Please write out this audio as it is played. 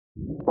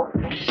I've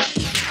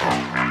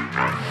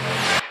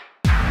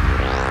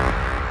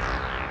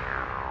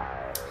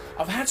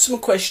had some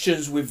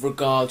questions with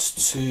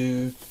regards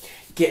to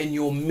getting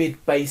your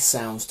mid-bass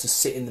sounds to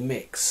sit in the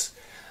mix.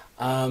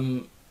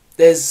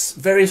 There's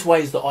various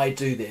ways that I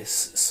do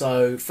this.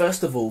 So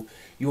first of all,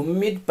 your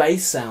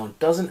mid-bass sound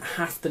doesn't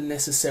have to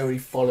necessarily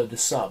follow the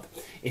sub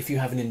if you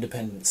have an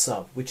independent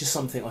sub, which is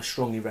something I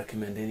strongly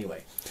recommend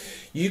anyway.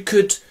 You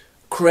could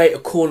create a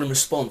call and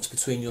response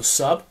between your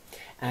sub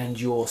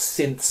and your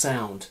synth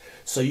sound.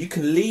 So you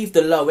can leave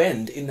the low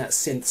end in that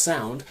synth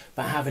sound,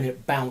 but having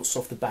it bounce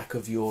off the back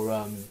of your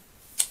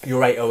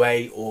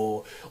 808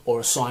 or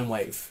a sine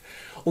wave.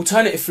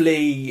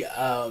 Alternatively,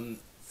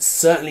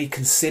 certainly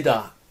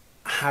consider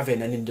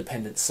having an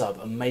independent sub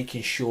and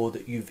making sure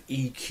that you've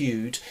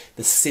EQ'd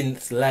the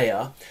synth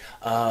layer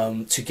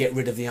to get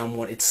rid of the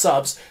unwanted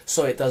subs,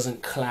 so it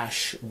doesn't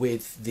clash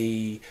with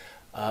the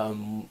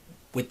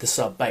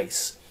sub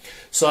bass.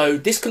 So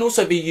this can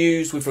also be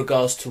used with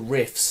regards to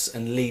riffs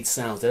and lead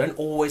sounds. They don't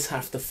always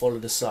have to follow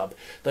the sub.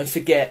 Don't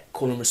forget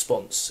call and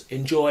response.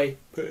 Enjoy.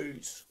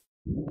 Peace.